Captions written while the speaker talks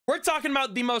We're talking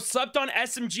about the most slept on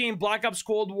SMG in Black Ops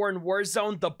Cold War and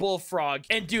Warzone, the Bullfrog.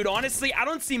 And dude, honestly, I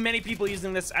don't see many people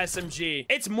using this SMG.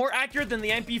 It's more accurate than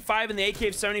the MP5 and the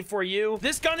AK-74U.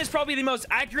 This gun is probably the most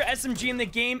accurate SMG in the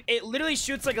game. It literally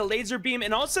shoots like a laser beam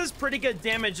and also has pretty good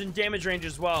damage and damage range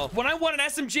as well. When I want an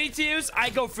SMG to use, I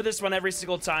go for this one every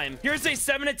single time. Here's a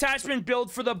 7 attachment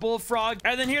build for the Bullfrog,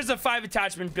 and then here's a 5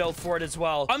 attachment build for it as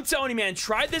well. I'm telling you, man,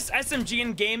 try this SMG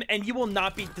in game and you will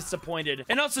not be disappointed.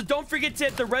 And also, don't forget to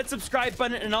hit the red subscribe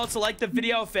button and also like the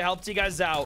video if it helped you guys out.